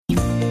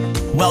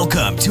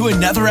Welcome to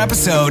another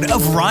episode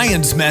of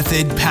Ryan's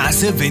Method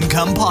Passive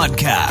Income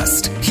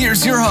Podcast.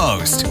 Here's your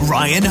host,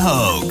 Ryan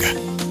Hogue.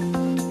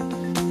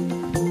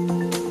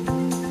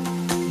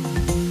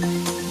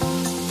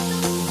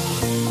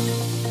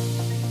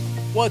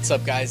 What's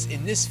up, guys?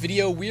 In this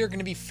video, we are going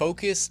to be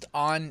focused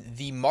on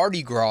the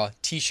Mardi Gras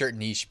t-shirt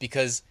niche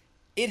because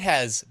it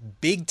has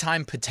big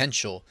time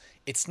potential.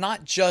 It's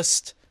not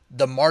just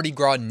the Mardi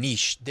Gras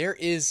niche. There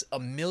is a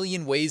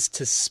million ways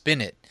to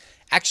spin it.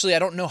 Actually, I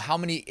don't know how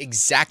many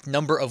exact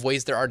number of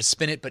ways there are to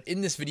spin it, but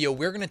in this video,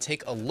 we're going to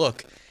take a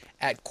look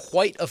at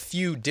quite a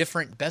few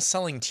different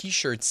best-selling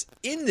t-shirts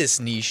in this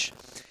niche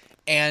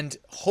and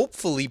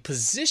hopefully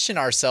position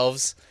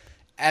ourselves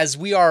as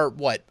we are,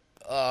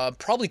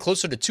 probably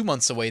closer to 2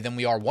 months away than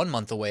we are 1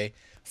 month away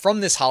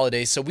from this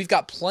holiday. So we've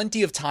got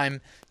plenty of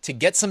time to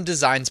get some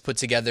designs put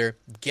together,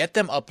 get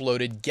them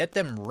uploaded, get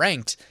them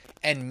ranked,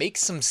 and make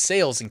some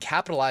sales and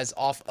capitalize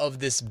off of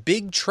this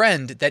big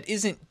trend that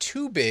isn't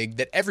too big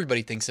that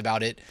everybody thinks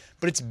about it,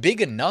 but it's big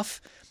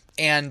enough.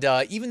 And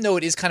even though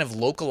it is kind of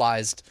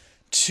localized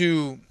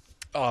to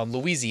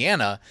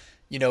Louisiana,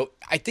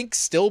 I think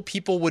still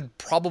people would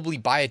probably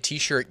buy a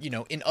t-shirt,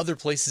 in other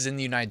places in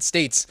the United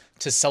States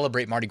to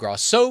celebrate Mardi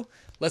Gras. So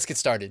let's get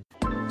started.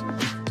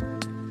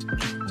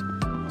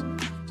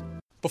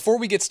 Before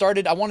we get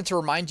started, I wanted to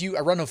remind you,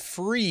 I run a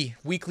free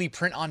weekly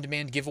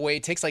print-on-demand giveaway.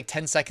 It takes like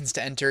 10 seconds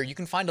to enter. You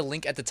can find a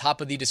link at the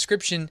top of the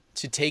description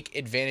to take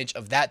advantage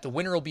of that. The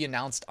winner will be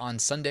announced on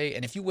Sunday,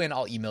 and if you win,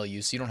 I'll email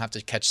you so you don't have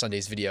to catch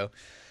Sunday's video.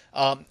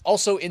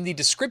 Also, in the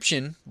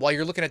description, while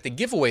you're looking at the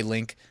giveaway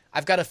link,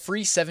 I've got a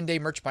free 7-day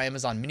Merch by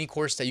Amazon mini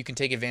course that you can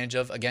take advantage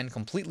of, again,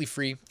 completely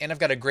free. And I've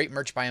got a great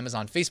Merch by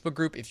Amazon Facebook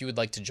group if you would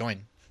like to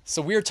join.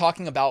 So we are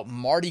talking about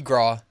Mardi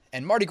Gras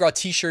and Mardi Gras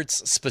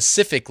t-shirts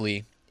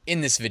specifically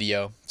in this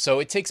video. So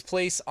it takes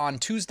place on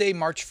Tuesday,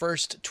 March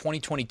 1st,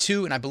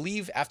 2022. And I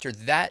believe after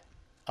that,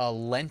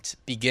 Lent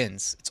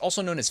begins. It's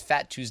also known as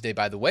Fat Tuesday,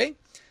 by the way.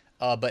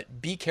 But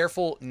be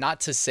careful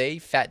not to say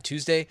Fat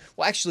Tuesday.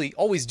 Well, actually,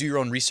 always do your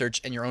own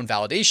research and your own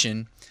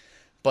validation.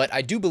 But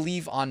I do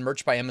believe on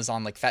Merch by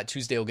Amazon, like Fat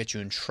Tuesday will get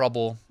you in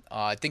trouble.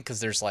 I think because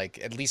there's like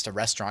at least a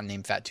restaurant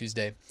named Fat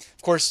Tuesday.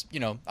 Of course,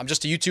 I'm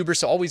just a YouTuber,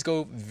 so always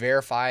go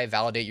verify,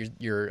 validate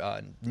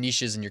your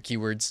niches and your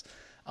keywords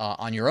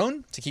on your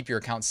own to keep your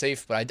account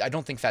safe. But I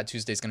don't think Fat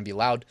Tuesday is going to be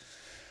allowed.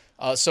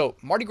 So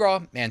Mardi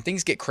Gras, man,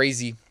 things get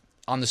crazy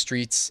on the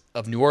streets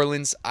of New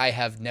Orleans. I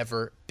have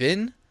never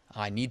been.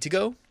 I need to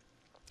go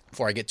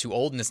before I get too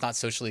old and it's not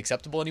socially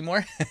acceptable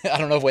anymore. I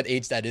don't know what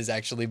age that is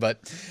actually, but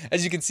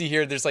as you can see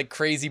here, there's like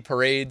crazy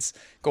parades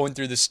going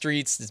through the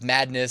streets. There's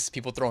madness,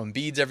 people throwing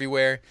beads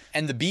everywhere.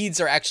 And the beads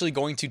are actually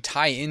going to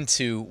tie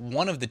into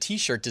one of the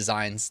t-shirt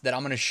designs that I'm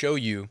going to show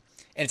you.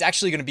 And it's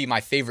actually going to be my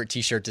favorite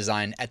t-shirt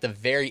design. At the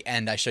very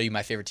end, I show you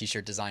my favorite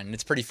t-shirt design. And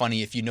it's pretty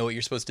funny if you know what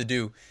you're supposed to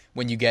do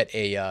when you get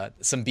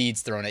some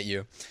beads thrown at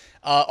you.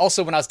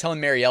 Also, when I was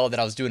telling Mariella that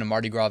I was doing a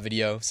Mardi Gras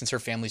video, since her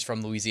family's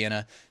from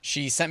Louisiana,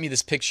 she sent me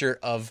this picture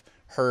of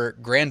her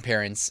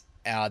grandparents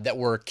that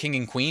were king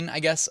and queen,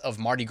 I guess, of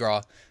Mardi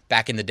Gras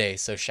back in the day.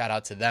 So shout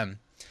out to them.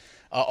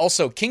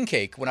 Also, king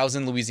cake. When I was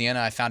in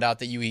Louisiana, I found out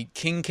that you eat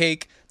king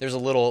cake. There's a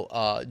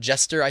little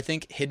jester, I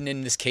think, hidden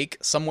in this cake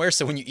somewhere.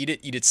 So when you eat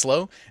it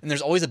slow. And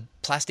there's always a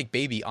plastic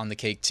baby on the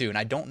cake too. And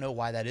I don't know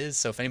why that is.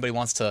 So if anybody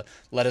wants to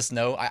let us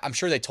know, I'm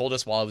sure they told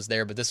us while I was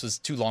there, but this was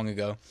too long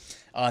ago.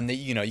 And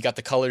you got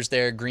the colors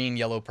there, green,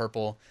 yellow,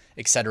 purple,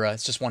 etc.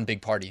 It's just one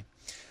big party.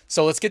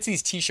 So let's get to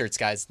these t-shirts,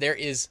 guys. There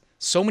is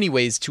so many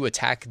ways to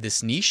attack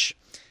this niche.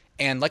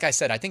 And like I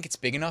said, I think it's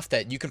big enough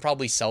that you can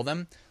probably sell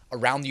them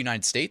around the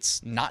United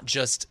States, not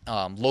just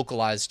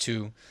localized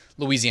to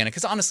Louisiana.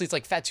 Because honestly, it's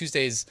like Fat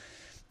Tuesdays,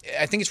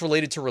 I think it's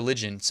related to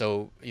religion.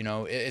 So,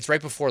 it's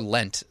right before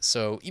Lent.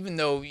 So even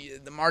though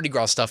the Mardi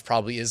Gras stuff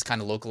probably is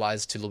kind of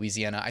localized to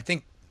Louisiana, I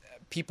think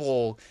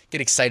people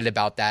get excited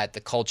about that,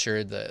 the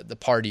culture, the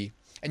party.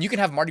 And you can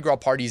have Mardi Gras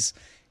parties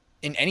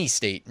in any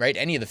state, right?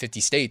 Any of the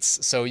 50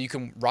 states. So you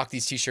can rock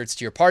these t-shirts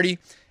to your party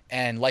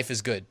and life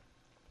is good.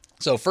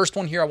 So first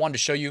one here I wanted to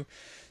show you.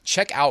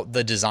 Check out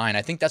the design.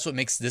 I think that's what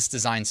makes this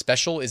design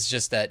special, is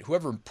just that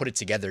whoever put it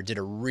together did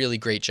a really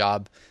great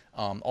job.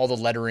 All the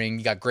lettering,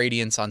 you got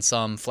gradients on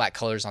some, flat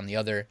colors on the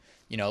other.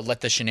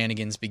 Let the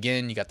shenanigans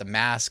begin. You got the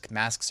mask.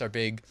 Masks are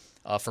big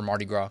for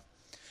Mardi Gras.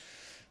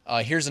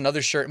 Here's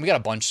another shirt, and we got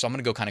a bunch, so I'm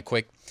going to go kind of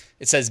quick.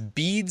 It says,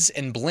 beads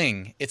and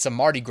bling. It's a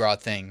Mardi Gras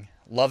thing.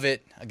 Love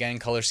it. Again,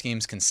 color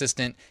scheme's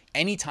consistent.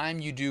 Anytime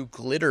you do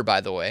glitter,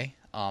 by the way,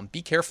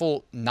 be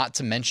careful not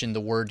to mention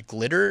the word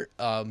glitter.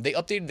 They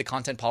updated the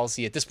content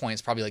policy at this point.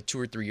 It's probably like 2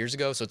 or 3 years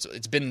ago. So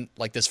it's been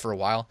like this for a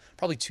while,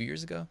 probably 2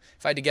 years ago,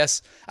 if I had to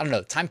guess. I don't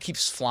know. Time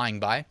keeps flying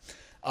by,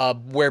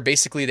 where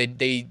basically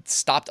they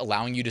stopped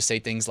allowing you to say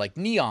things like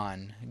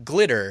neon,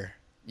 glitter,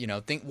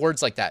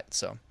 words like that.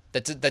 So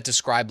that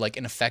describe like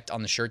an effect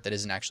on the shirt that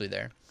isn't actually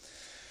there.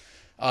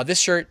 This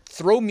shirt,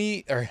 throw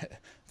me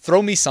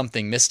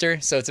something,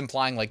 mister. So it's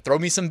implying like, throw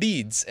me some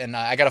beads. And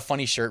I got a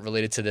funny shirt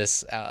related to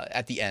this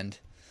at the end.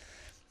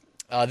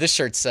 This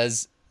shirt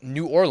says,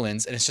 New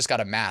Orleans, and it's just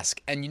got a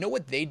mask. And you know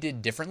what they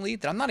did differently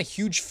that I'm not a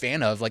huge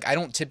fan of? Like, I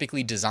don't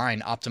typically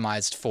design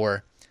optimized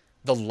for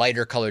the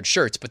lighter colored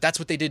shirts, but that's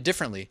what they did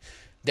differently.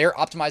 They're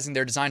optimizing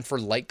their design for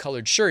light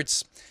colored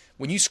shirts.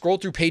 When you scroll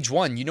through page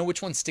 1, you know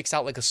which one sticks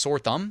out like a sore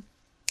thumb?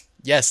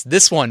 Yes,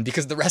 this one,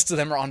 because the rest of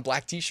them are on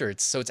black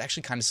t-shirts. So it's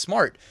actually kind of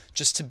smart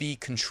just to be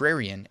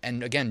contrarian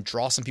and, again,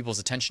 draw some people's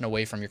attention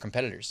away from your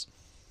competitors.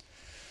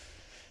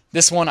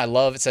 This one I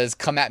love. It says,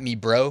 "Come at me,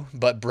 bro,"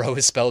 but bro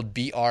is spelled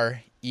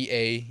B-R-E-A-U-X.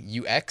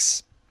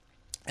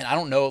 And I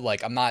don't know,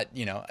 like, I'm not,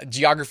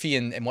 geography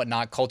and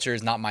whatnot, culture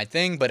is not my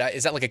thing, but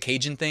is that like a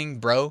Cajun thing,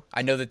 bro?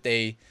 I know that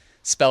they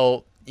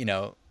spell,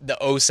 the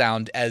O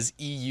sound as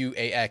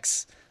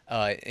E-U-A-X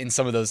in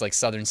some of those, like,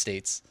 southern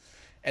states.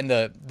 And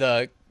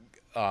the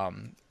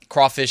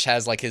Crawfish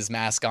has, like, his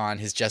mask on,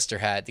 his jester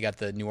hat. They got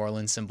the New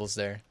Orleans symbols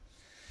there.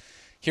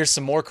 Here's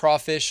some more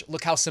Crawfish.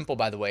 Look how simple,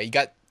 by the way. You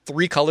got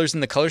 3 colors in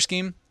the color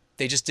scheme.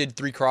 They just did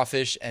 3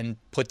 Crawfish and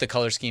put the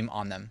color scheme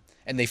on them.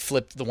 And they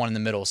flipped the one in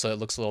the middle so it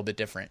looks a little bit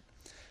different.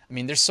 I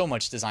mean, there's so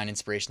much design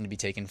inspiration to be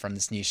taken from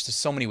this niche. There's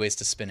so many ways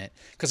to spin it.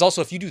 Because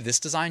also, if you do this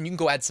design, you can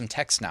go add some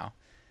text now,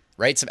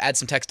 right? So add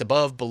some text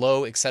above,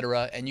 below,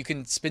 etc. And you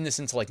can spin this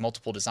into, like,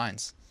 multiple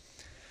designs.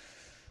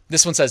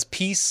 This one says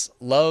peace,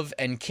 love,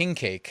 and king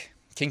cake.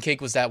 King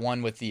cake was that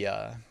one with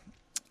the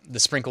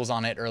sprinkles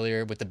on it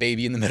earlier with the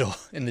baby in the middle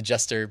and the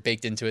jester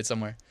baked into it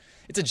somewhere.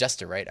 It's a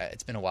jester, right?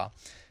 It's been a while.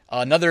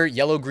 Another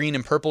yellow, green,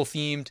 and purple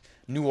themed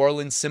New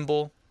Orleans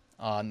symbol.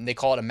 They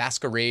call it a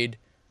masquerade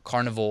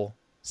carnival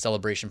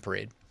celebration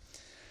parade.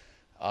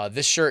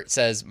 This shirt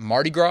says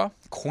Mardi Gras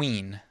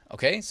Queen.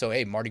 Okay, so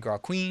hey, Mardi Gras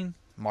Queen,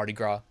 Mardi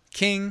Gras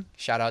King.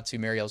 Shout out to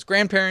Marielle's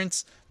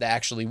grandparents that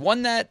actually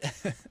won that.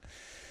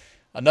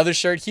 Another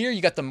shirt here,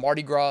 you got the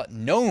Mardi Gras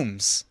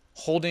gnomes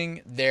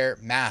holding their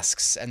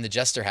masks and the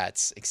jester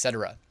hats,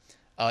 etc.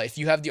 If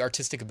you have the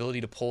artistic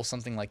ability to pull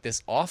something like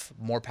this off,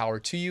 more power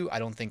to you. I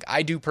don't think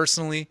I do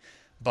personally,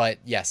 but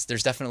yes,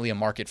 there's definitely a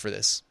market for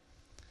this.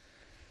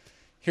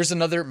 Here's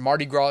another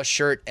Mardi Gras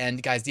shirt,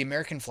 and guys, the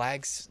American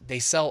flags, they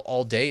sell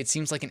all day. It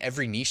seems like in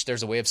every niche,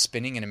 there's a way of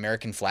spinning an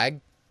American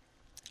flag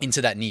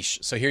into that niche.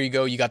 So here you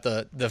go. You got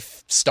the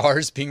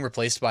stars being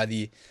replaced by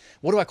the,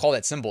 what do I call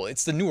that symbol?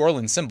 It's the New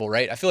Orleans symbol,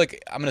 right? I feel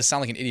like I'm going to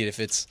sound like an idiot if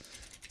it's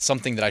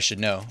something that I should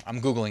know.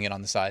 I'm Googling it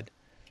on the side.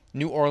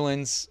 New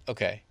Orleans.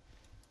 Okay.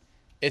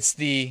 It's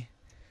the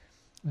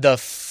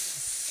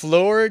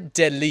Fleur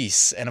de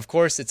Lis. And of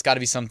course, it's got to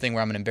be something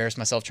where I'm going to embarrass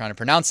myself trying to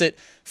pronounce it.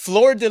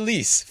 Fleur de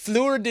Lis.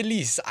 Fleur de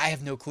Lis. I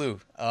have no clue.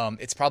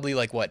 It's probably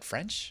like what?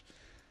 French?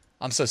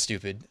 I'm so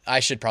stupid. I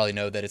should probably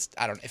know that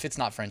if it's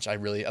not French,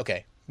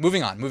 okay.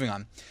 Moving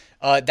on.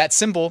 That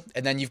symbol,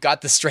 and then you've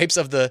got the stripes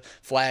of the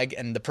flag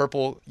and the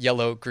purple,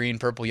 yellow, green,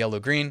 purple, yellow,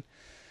 green.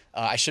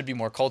 I should be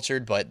more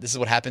cultured, but this is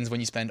what happens when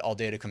you spend all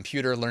day at a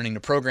computer learning to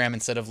program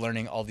instead of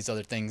learning all these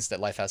other things that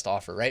life has to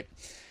offer, right?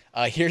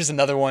 Here's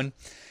another one.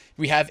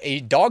 We have a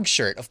dog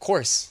shirt, of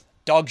course.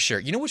 Dog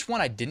shirt. You know which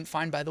one I didn't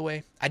find, by the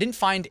way? I didn't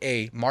find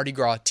a Mardi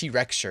Gras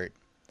T-Rex shirt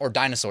or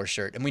dinosaur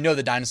shirt, and we know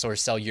the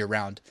dinosaurs sell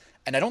year-round.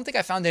 And I don't think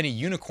I found any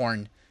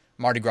unicorn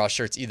Mardi Gras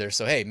shirts either,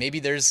 so hey, maybe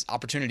there's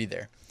opportunity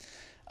there.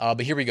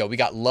 But here we go. We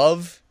got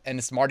love, and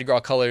it's Mardi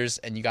Gras colors,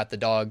 and you got the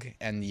dog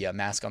and the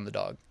mask on the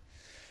dog.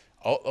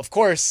 Oh, of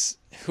course,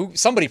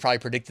 somebody probably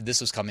predicted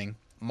this was coming.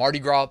 Mardi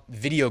Gras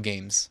video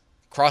games.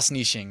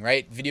 Cross-niching,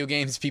 right? Video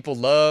games, people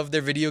love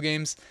their video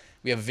games.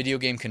 We have a video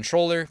game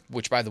controller,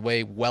 which, by the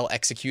way, well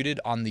executed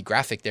on the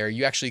graphic there.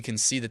 You actually can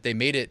see that they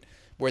made it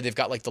where they've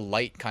got like the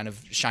light kind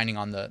of shining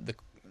on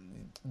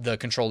the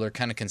controller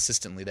kind of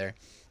consistently there.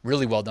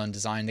 Really well done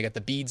design. They got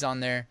the beads on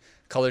there,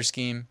 color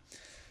scheme.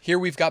 Here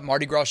we've got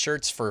Mardi Gras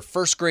shirts for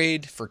first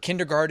grade, for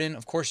kindergarten.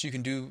 Of course, you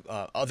can do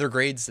other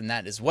grades than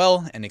that as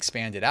well and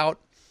expand it out.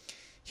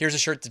 Here's a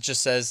shirt that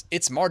just says,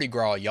 "It's Mardi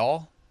Gras,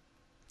 y'all."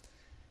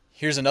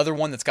 Here's another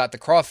one that's got the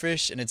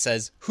crawfish, and it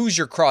says, "Who's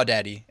your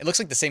crawdaddy?" It looks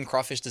like the same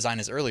crawfish design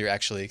as earlier,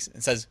 actually.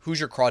 It says, "Who's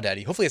your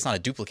crawdaddy?" Hopefully it's not a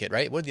duplicate,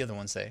 right? What did the other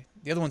one say?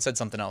 The other one said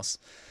something else.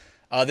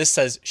 This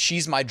says,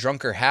 "She's my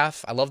drunker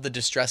half." I love the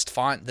distressed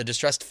font. The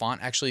distressed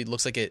font actually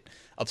looks like it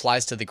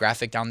applies to the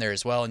graphic down there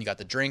as well. And you got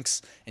the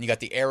drinks, and you got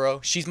the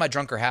arrow. "She's my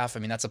drunker half." I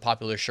mean, that's a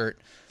popular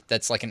shirt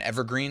that's like an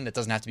evergreen that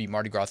doesn't have to be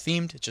Mardi Gras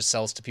themed. It just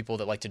sells to people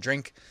that like to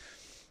drink,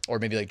 or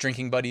maybe like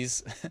drinking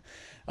buddies.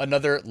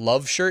 Another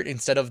love shirt,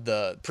 instead of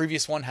the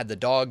previous one had the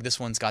dog, this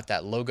one's got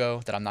that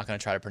logo that I'm not going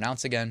to try to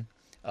pronounce again,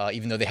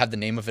 even though they have the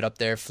name of it up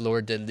there,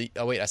 Fleur de Lis.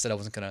 Oh wait, I said I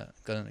wasn't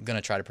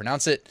gonna try to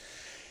pronounce it.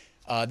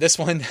 This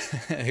one,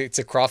 it's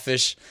a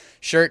crawfish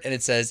shirt, and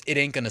it says, "It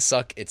ain't gonna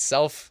suck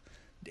itself."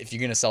 If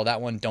you're gonna sell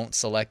that one, don't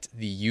select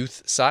the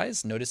youth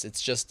size. Notice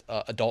it's just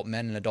adult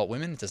men and adult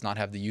women. It does not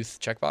have the youth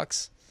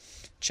checkbox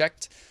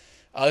checked.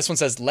 This one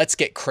says, "Let's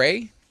get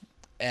cray."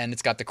 And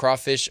it's got the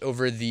crawfish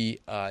over the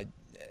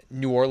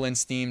New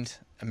Orleans themed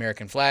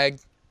American flag.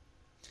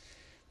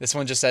 This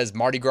one just says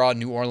Mardi Gras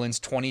New Orleans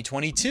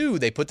 2022.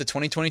 They put the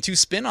 2022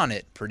 spin on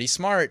it. Pretty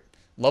smart.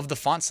 Love the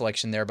font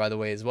selection there, by the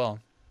way, as well.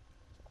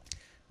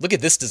 Look at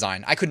this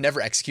design. I could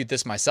never execute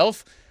this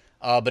myself,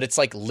 but it's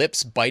like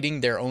lips biting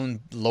their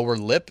own lower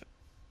lip.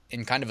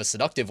 in kind of a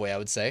seductive way, I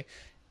would say.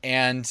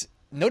 And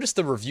notice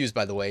the reviews,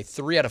 by the way,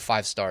 3 out of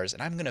 5 stars.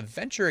 And I'm going to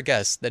venture a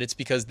guess that it's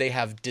because they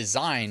have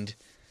designed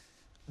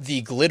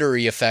the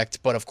glittery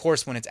effect. But of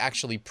course, when it's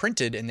actually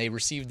printed and they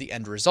receive the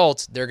end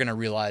result, they're going to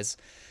realize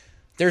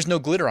there's no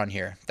glitter on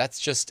here. That's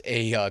just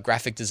a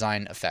graphic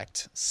design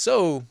effect.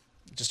 So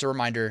just a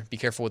reminder, be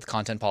careful with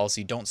content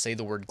policy. Don't say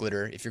the word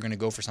glitter if you're going to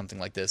go for something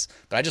like this.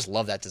 But I just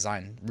love that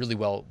design. Really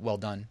well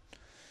done.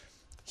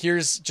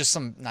 Here's just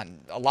not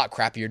a lot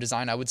crappier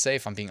design, I would say,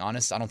 if I'm being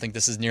honest. I don't think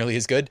this is nearly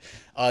as good.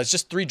 It's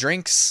just 3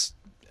 drinks,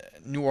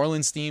 New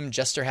Orleans theme,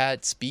 jester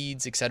hat,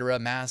 speeds, etc.,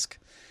 mask.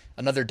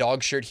 Another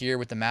dog shirt here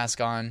with the mask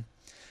on.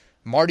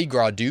 Mardi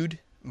Gras dude.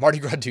 I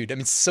mean,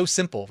 it's so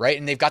simple, right?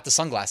 And they've got the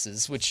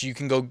sunglasses, which you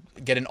can go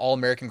get an All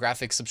American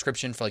Graphics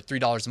subscription for like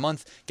 $3 a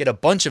month, get a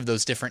bunch of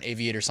those different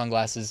aviator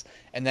sunglasses,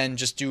 and then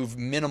just do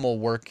minimal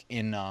work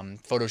in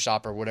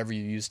Photoshop or whatever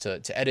you use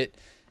to edit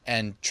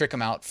and trick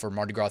them out for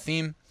Mardi Gras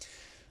theme.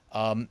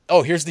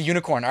 Here's the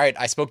unicorn. All right,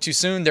 I spoke too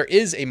soon. There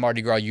is a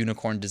Mardi Gras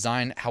unicorn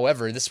design.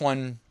 However, this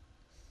one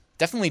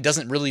definitely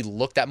doesn't really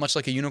look that much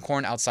like a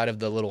unicorn outside of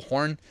the little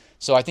horn.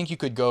 So I think you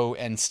could go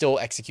and still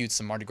execute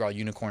some Mardi Gras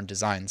unicorn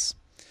designs.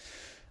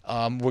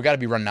 We're got to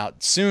be running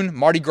out soon.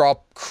 Mardi Gras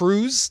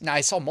cruise. Now,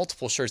 I saw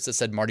multiple shirts that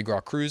said Mardi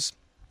Gras cruise.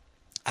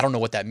 I don't know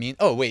what that means.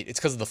 Oh, wait, it's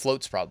because of the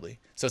floats probably.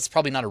 So it's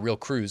probably not a real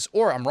cruise.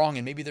 Or I'm wrong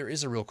and maybe there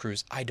is a real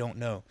cruise. I don't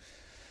know.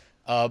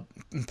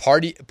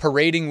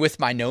 Parading with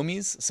my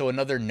nomies. So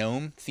another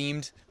gnome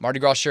themed Mardi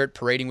Gras shirt,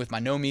 parading with my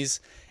nomies.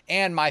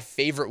 And my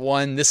favorite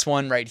one, this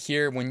one right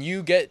here. When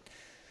you get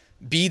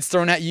beads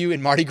thrown at you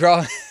in Mardi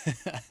Gras,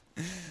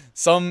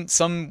 some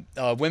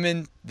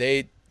women,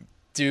 they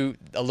do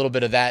a little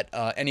bit of that.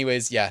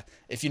 Anyways, yeah,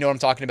 if you know what I'm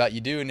talking about,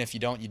 you do. And if you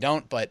don't, you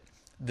don't. But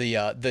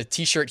the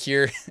t-shirt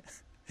here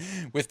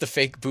with the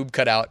fake boob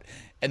cutout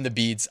and the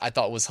beads, I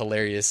thought was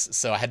hilarious.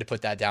 So I had to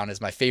put that down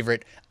as my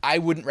favorite. I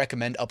wouldn't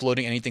recommend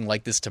uploading anything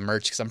like this to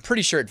merch because I'm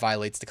pretty sure it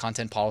violates the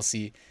content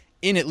policy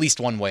in at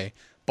least one way.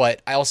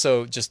 But I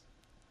also just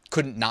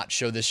couldn't not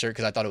show this shirt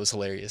because I thought it was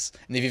hilarious.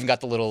 And they've even got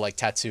the little like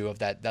tattoo of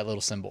that little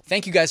symbol.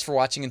 Thank you guys for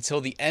watching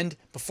until the end.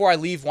 Before I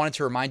leave, wanted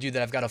to remind you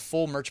that I've got a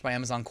full Merch by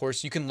Amazon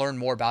course. You can learn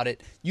more about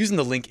it using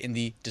the link in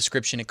the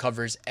description. It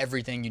covers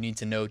everything you need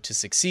to know to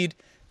succeed.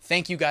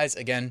 Thank you guys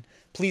again.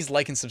 Please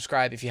like and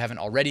subscribe if you haven't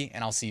already,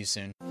 and I'll see you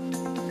soon.